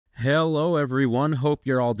Hello everyone, hope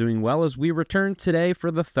you're all doing well as we return today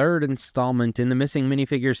for the third installment in the Missing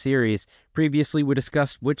Minifigures series. Previously we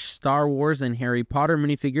discussed which Star Wars and Harry Potter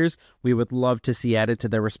minifigures we would love to see added to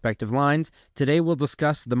their respective lines. Today we'll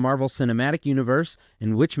discuss the Marvel Cinematic Universe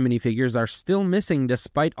and which minifigures are still missing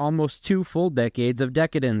despite almost 2 full decades of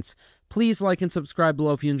decadence. Please like and subscribe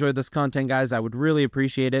below if you enjoyed this content, guys. I would really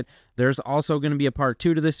appreciate it. There's also going to be a part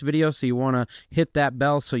 2 to this video, so you want to hit that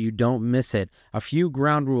bell so you don't miss it. A few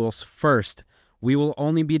ground rules. First, we will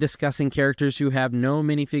only be discussing characters who have no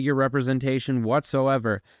minifigure representation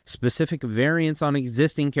whatsoever. Specific variants on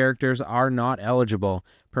existing characters are not eligible.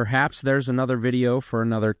 Perhaps there's another video for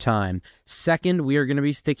another time. Second, we are going to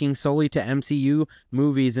be sticking solely to MCU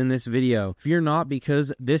movies in this video. Fear not,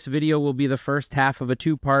 because this video will be the first half of a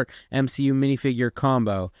 2-part MCU minifigure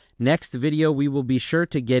combo. Next video, we will be sure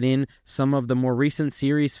to get in some of the more recent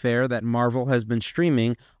series fare that Marvel has been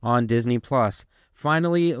streaming on Disney+.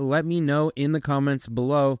 Finally, let me know in the comments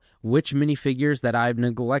below which minifigures that I've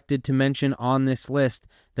neglected to mention on this list.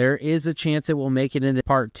 There is a chance it will make it into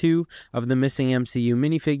part 2 of the missing MCU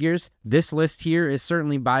minifigures. This list here is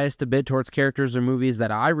certainly biased a bit towards characters or movies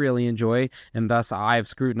that I really enjoy, and thus I've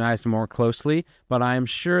scrutinized more closely, but I am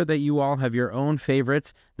sure that you all have your own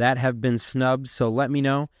favorites that have been snubbed, so let me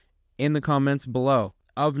know in the comments below.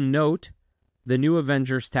 Of note, the new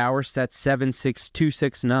Avengers Tower set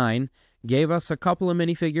 76269 gave us a couple of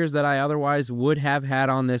minifigures that I otherwise would have had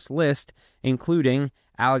on this list, including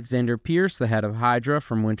Alexander Pierce, the head of Hydra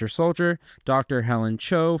from Winter Soldier, Dr. Helen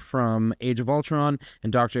Cho from Age of Ultron,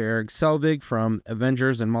 and Dr. Eric Selvig from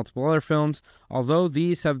Avengers and multiple other films. Although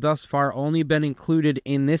these have thus far only been included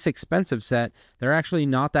in this expensive set, they're actually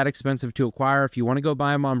not that expensive to acquire. If you want to go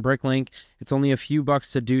buy them on Bricklink, it's only a few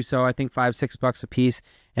bucks to do so, I think $5-6 a piece,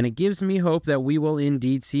 and it gives me hope that we will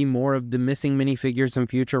indeed see more of the missing minifigures in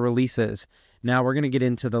future releases. Now we're going to get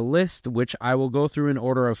into the list, which I will go through in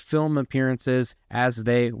order of film appearances as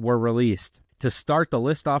they were released. To start the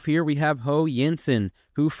list off here, we have Ho Yinsen,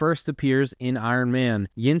 who first appears in Iron Man.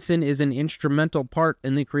 Yinsen is an instrumental part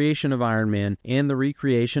in the creation of Iron Man and the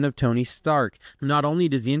recreation of Tony Stark. Not only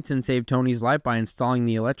does Yinsen save Tony's life by installing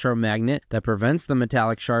the electromagnet that prevents the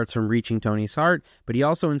metallic shards from reaching Tony's heart, but he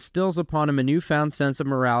also instills upon him a newfound sense of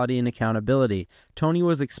morality and accountability. Tony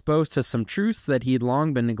was exposed to some truths that he'd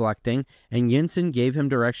long been neglecting, and Yinsen gave him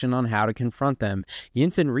direction on how to confront them.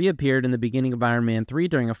 Yinsen reappeared in the beginning of Iron Man 3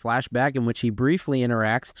 during a flashback in which he briefly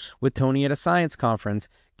interacts with Tony at a science conference.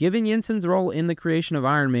 Given Yinsen's role in the creation of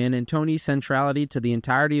Iron Man and Tony's centrality to the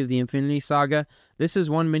entirety of the Infinity Saga, this is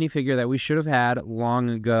one minifigure that we should have had long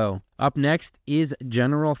ago. Up next is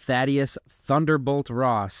General Thaddeus Thunderbolt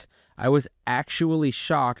Ross. I was actually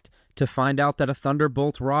shocked to find out that a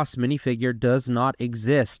Thunderbolt Ross minifigure does not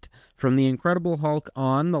exist. From the Incredible Hulk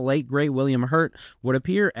on, the late great William Hurt would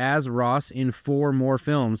appear as Ross in 4 more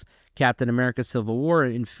films: Captain America Civil War,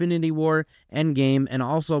 Infinity War, Endgame, and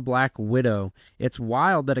also Black Widow. It's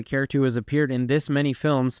wild that a character who has appeared in this many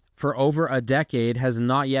films for over a decade has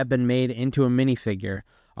not yet been made into a minifigure.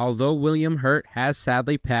 Although William Hurt has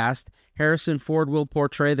sadly passed, Harrison Ford will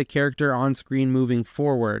portray the character on screen moving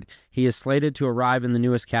forward. He is slated to arrive in the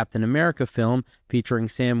newest Captain America film, featuring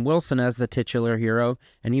Sam Wilson as the titular hero,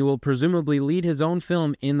 and he will presumably lead his own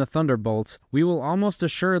film in the Thunderbolts. We will almost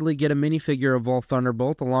assuredly get a minifigure of Wolf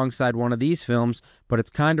Thunderbolt alongside one of these films, but it's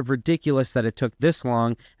kind of ridiculous that it took this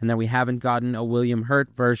long and that we haven't gotten a William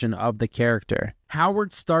Hurt version of the character.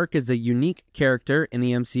 Howard Stark is a unique character in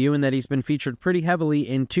the MCU in that he's been featured pretty heavily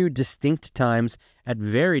in 2 distinct times at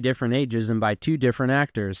very different ages and by 2 different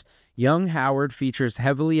actors. Young Howard features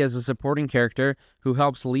heavily as a supporting character who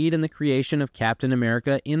helps lead in the creation of Captain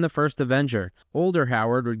America in the first Avenger. Older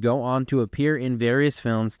Howard would go on to appear in various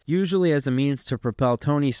films, usually as a means to propel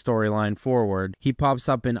Tony's storyline forward. He pops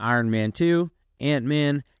up in Iron Man 2,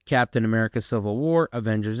 Ant-Man, Captain America Civil War,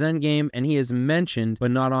 Avengers Endgame, and he is mentioned but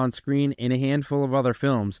not on screen in a handful of other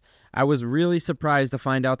films. I was really surprised to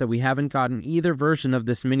find out that we haven't gotten either version of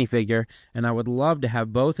this minifigure, and I would love to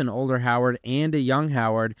have both an older Howard and a young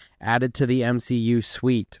Howard added to the MCU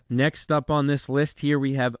suite. Next up on this list here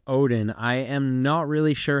we have Odin. I am not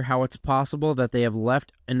really sure how it's possible that they have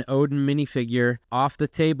left an Odin minifigure off the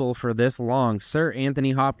table for this long. Sir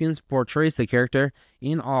Anthony Hopkins portrays the character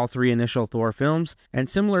in all 3 initial Thor films, and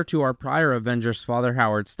similar to our prior Avengers father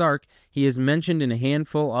Howard Stark, he is mentioned in a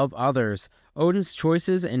handful of others. Odin's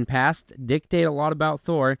choices in past dictate a lot about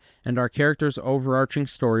Thor and our character's overarching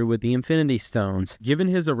story with the Infinity Stones. Given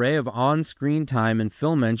his array of on-screen time and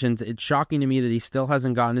film mentions, it's shocking to me that he still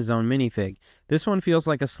hasn't gotten his own minifig. This one feels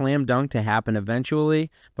like a slam dunk to happen eventually,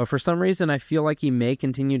 but for some reason I feel like he may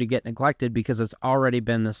continue to get neglected because it's already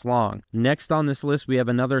been this long. Next on this list we have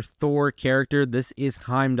another Thor character. This is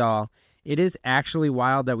Heimdall. It is actually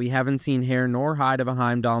wild that we haven't seen hair nor hide of a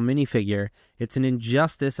Heimdall minifigure. It's an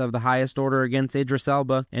injustice of the highest order against Idris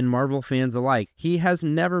Elba and Marvel fans alike. He has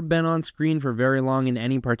never been on screen for very long in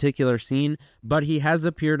any particular scene, but he has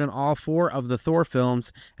appeared in all 4 of the Thor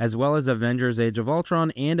films, as well as Avengers Age of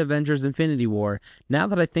Ultron and Avengers Infinity War. Now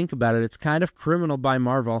that I think about it, it's kind of criminal by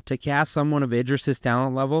Marvel to cast someone of Idris'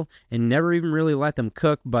 talent level and never even really let them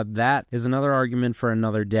cook, but that is another argument for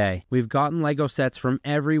another day. We've gotten Lego sets from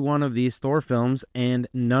every one of these Thor films, and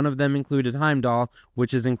none of them included Heimdall,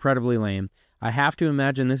 which is incredibly lame. I have to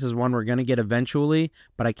imagine this is one we're going to get eventually,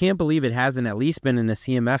 but I can't believe it hasn't at least been in a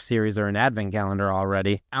CMF series or an advent calendar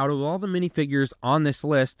already. Out of all the minifigures on this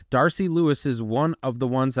list, Darcy Lewis is one of the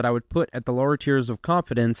ones that I would put at the lower tiers of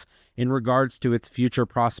confidence in regards to its future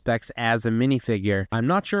prospects as a minifigure. I'm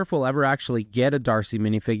not sure if we'll ever actually get a Darcy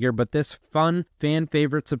minifigure, but this fun,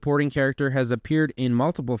 fan-favorite supporting character has appeared in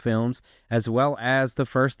multiple films, as well as the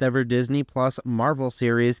first ever Disney Plus Marvel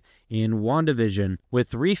series in WandaVision. With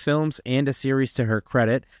 3 films and a series to her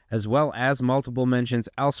credit, as well as multiple mentions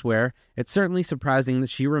elsewhere, it's certainly surprising that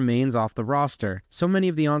she remains off the roster. So many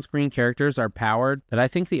of the on-screen characters are powered that I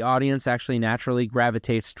think the audience actually naturally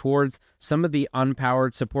gravitates towards some of the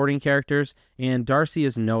unpowered supporting characters, and Darcy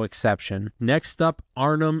is no exception. Next up,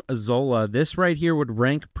 Arnim Zola. This right here would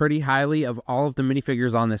rank pretty highly of all of the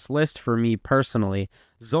minifigures on this list for me personally.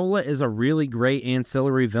 Zola is a really great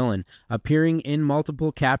ancillary villain, appearing in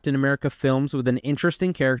multiple Captain America films with an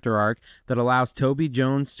interesting character arc that allows Toby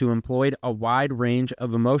Jones to employ a wide range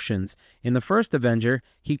of emotions. In the first Avenger,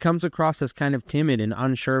 he comes across as kind of timid and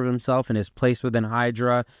unsure of himself and his place within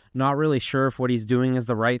Hydra, not really sure if what he's doing is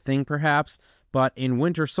the right thing perhaps, but in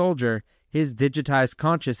Winter Soldier, his digitized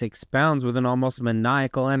conscience expounds with an almost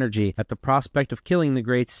maniacal energy at the prospect of killing the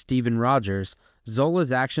great Stephen Rogers.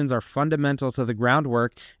 Zola's actions are fundamental to the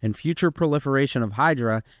groundwork and future proliferation of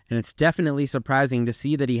Hydra, and it's definitely surprising to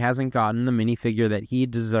see that he hasn't gotten the minifigure that he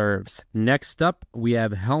deserves. Next up, we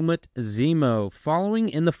have Helmut Zemo. Following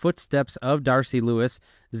in the footsteps of Darcy Lewis,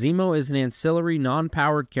 Zemo is an ancillary,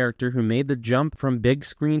 non-powered character who made the jump from big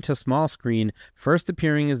screen to small screen, first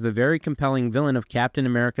appearing as the very compelling villain of Captain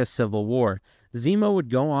America Civil War. Zemo would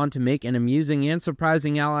go on to make an amusing and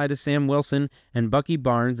surprising ally to Sam Wilson and Bucky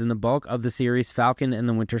Barnes in the bulk of the series Falcon and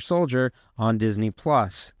the Winter Soldier on Disney+.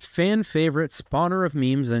 Fan favorite, spawner of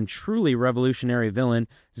memes, and truly revolutionary villain,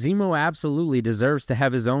 Zemo absolutely deserves to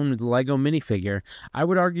have his own Lego minifigure. I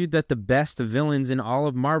would argue that the best villains in all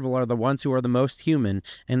of Marvel are the ones who are the most human,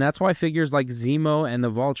 and that's why figures like Zemo and the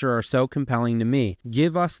Vulture are so compelling to me.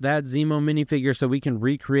 Give us that Zemo minifigure so we can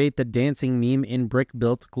recreate the dancing meme in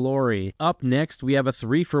brick-built glory. Up next, we have a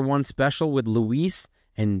 3-for-1 special with Luis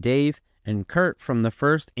and Dave and Kurt from the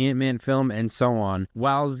first Ant-Man film, and so on.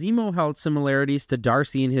 While Zemo held similarities to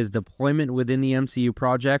Darcy in his deployment within the MCU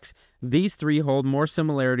projects, these 3 hold more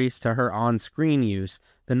similarities to her on-screen use.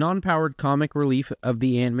 The non-powered comic relief of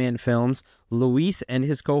the Ant-Man films, Luis and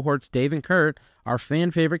his cohorts Dave and Kurt are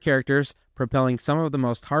fan-favorite characters, propelling some of the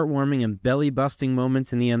most heartwarming and belly-busting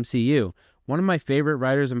moments in the MCU. One of my favorite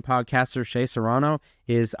writers and podcasters, Shea Serrano,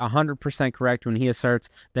 is 100% correct when he asserts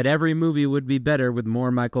that every movie would be better with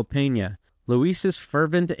more Michael Pena. Luis's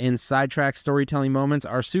fervent and sidetrack storytelling moments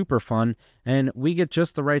are super fun, and we get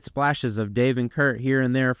just the right splashes of Dave and Kurt here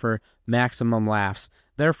and there for maximum laughs.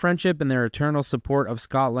 Their friendship and their eternal support of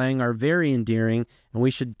Scott Lang are very endearing, and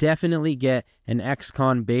we should definitely get an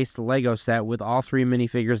ex-con-based Lego set with all 3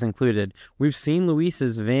 minifigures included. We've seen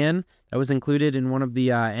Luis's van that was included in one of the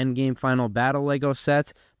Endgame Final Battle Lego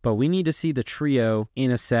sets, but we need to see the trio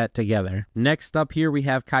in a set together. Next up here we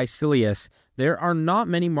have Caecilius. There are not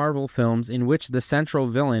many Marvel films in which the central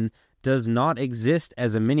villain does not exist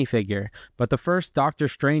as a minifigure, but the first Doctor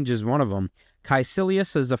Strange is one of them.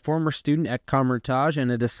 Caecilius is a former student at Kamar-Taj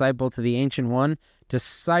and a disciple to the Ancient One,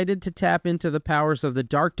 decided to tap into the powers of the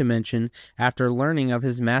Dark Dimension after learning of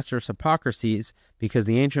his master's hypocrisies, because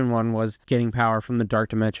the Ancient One was getting power from the Dark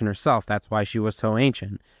Dimension herself. That's why she was so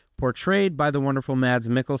ancient. Portrayed by the wonderful Mads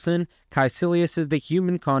Mikkelsen, Caecilius is the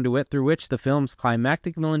human conduit through which the film's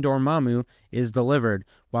climactic villain Dormammu is delivered.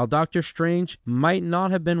 While Doctor Strange might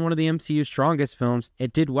not have been one of the MCU's strongest films,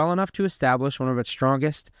 it did well enough to establish one of its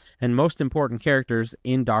strongest and most important characters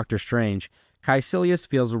in Doctor Strange. Caecilius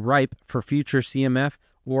feels ripe for future CMF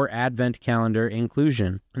or Advent calendar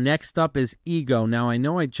inclusion. Next up is Ego. Now, I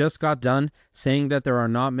know I just got done saying that there are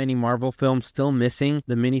not many Marvel films still missing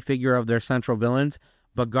the minifigure of their central villains,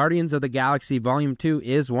 but Guardians of the Galaxy Volume 2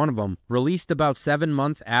 is one of them. Released about 7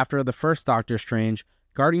 months after the first Doctor Strange,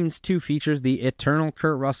 Guardians 2 features the eternal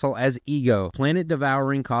Kurt Russell as Ego,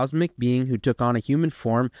 planet-devouring cosmic being who took on a human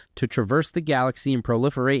form to traverse the galaxy and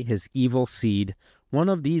proliferate his evil seed. One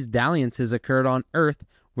of these dalliances occurred on Earth,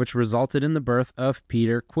 which resulted in the birth of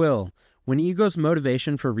Peter Quill. When Ego's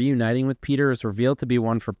motivation for reuniting with Peter is revealed to be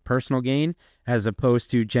one for personal gain, as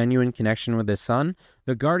opposed to genuine connection with his son,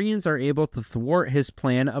 the Guardians are able to thwart his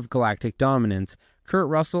plan of galactic dominance. Kurt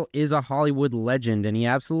Russell is a Hollywood legend, and he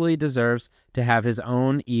absolutely deserves to have his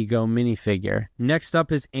own Ego minifigure. Next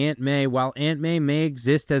up is Aunt May. While Aunt May may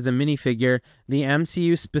exist as a minifigure, the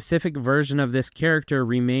MCU-specific version of this character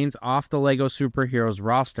remains off the LEGO Superheroes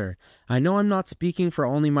roster. I know I'm not speaking for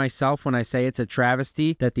only myself when I say it's a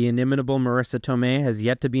travesty that the inimitable Marissa Tomei has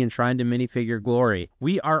yet to be enshrined in minifigure glory.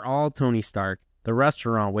 We are all Tony Stark, the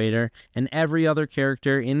restaurant waiter, and every other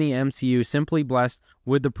character in the MCU simply blessed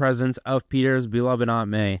with the presence of Peter's beloved Aunt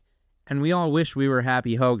May. And we all wish we were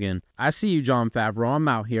Happy Hogan. I see you, Jon Favreau. I'm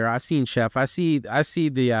out here. I seen Chef. I see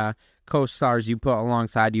the co-stars you put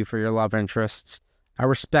alongside you for your love interests. I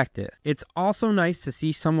respect it. It's also nice to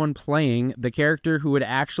see someone playing the character who would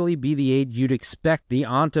actually be the age you'd expect the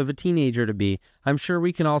aunt of a teenager to be. I'm sure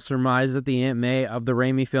we can all surmise that the Aunt May of the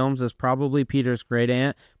Raimi films is probably Peter's great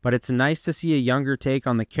aunt, but it's nice to see a younger take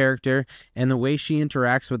on the character and the way she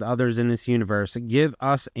interacts with others in this universe. Give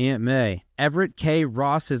us Aunt May. Everett K.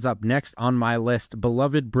 Ross is up next on my list.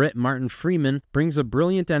 Beloved Brit Martin Freeman brings a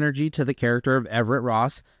brilliant energy to the character of Everett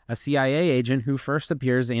Ross, a CIA agent who first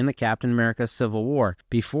appears in the Captain America Civil War,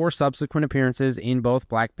 before subsequent appearances in both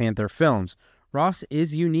Black Panther films. Ross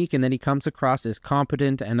is unique in that he comes across as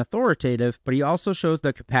competent and authoritative, but he also shows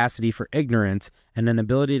the capacity for ignorance and an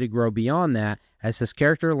ability to grow beyond that as his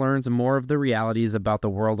character learns more of the realities about the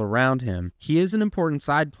world around him. He is an important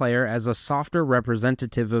side player as a softer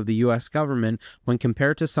representative of the U.S. government when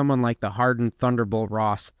compared to someone like the hardened Thunderbolt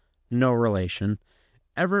Ross. No relation.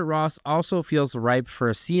 Everett Ross also feels ripe for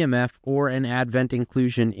a CMF or an Advent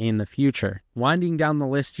inclusion in the future. Winding down the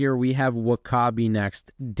list here, we have W'Kabi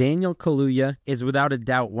next. Daniel Kaluuya is without a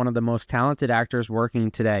doubt one of the most talented actors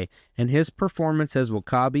working today, and his performance as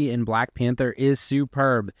W'Kabi in Black Panther is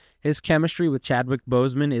superb. His chemistry with Chadwick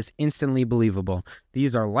Boseman is instantly believable.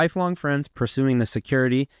 These are lifelong friends pursuing the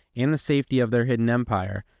security and the safety of their hidden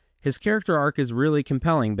empire. His character arc is really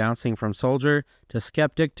compelling, bouncing from soldier to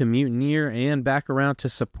skeptic to mutineer and back around to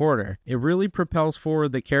supporter. It really propels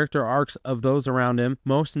forward the character arcs of those around him,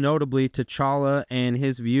 most notably T'Challa and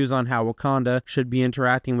his views on how Wakanda should be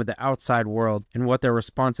interacting with the outside world and what their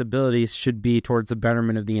responsibilities should be towards the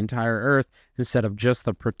betterment of the entire Earth instead of just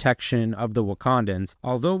the protection of the Wakandans.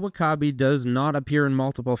 Although W'Kabi does not appear in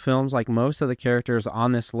multiple films like most of the characters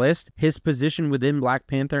on this list, his position within Black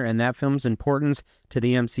Panther and that film's importance to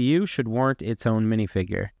the MCU should warrant its own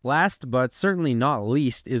minifigure. Last, but certainly not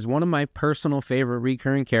least, is one of my personal favorite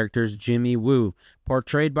recurring characters, Jimmy Woo.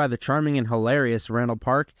 Portrayed by the charming and hilarious Randall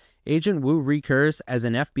Park, Agent Woo recurs as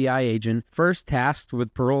an FBI agent first tasked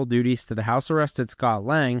with parole duties to the house-arrested Scott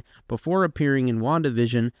Lang before appearing in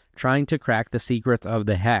WandaVision trying to crack the secrets of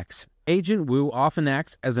the Hex. Agent Woo often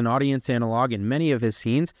acts as an audience analog in many of his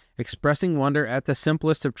scenes, expressing wonder at the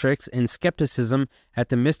simplest of tricks and skepticism at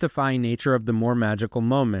the mystifying nature of the more magical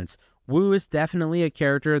moments. Woo is definitely a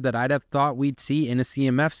character that I'd have thought we'd see in a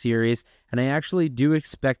CMF series, and I actually do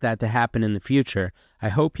expect that to happen in the future. I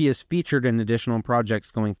hope he is featured in additional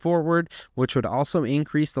projects going forward, which would also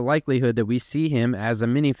increase the likelihood that we see him as a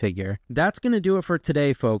minifigure. That's going to do it for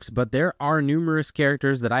today, folks, but there are numerous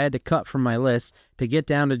characters that I had to cut from my list to get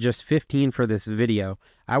down to just 15 for this video.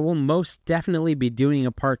 I will most definitely be doing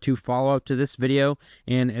a part 2 follow-up to this video,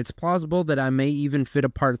 and it's plausible that I may even fit a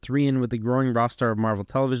part 3 in with the growing roster of Marvel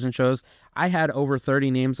television shows. I had over 30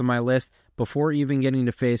 names on my list before even getting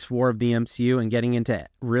to Phase 4 of the MCU and getting into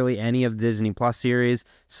really any of the Disney Plus series,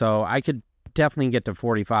 so I could definitely get to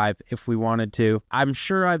 45 if we wanted to. I'm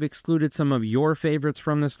sure I've excluded some of your favorites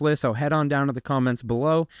from this list, so head on down to the comments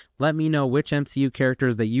below. Let me know which MCU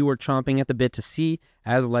characters that you were chomping at the bit to see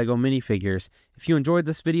as LEGO minifigures. If you enjoyed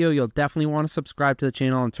this video, you'll definitely want to subscribe to the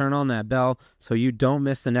channel and turn on that bell so you don't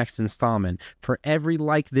miss the next installment. For every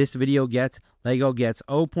like this video gets, LEGO gets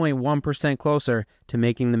 0.1% closer to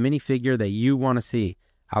making the minifigure that you want to see.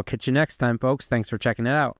 I'll catch you next time, folks. Thanks for checking it out.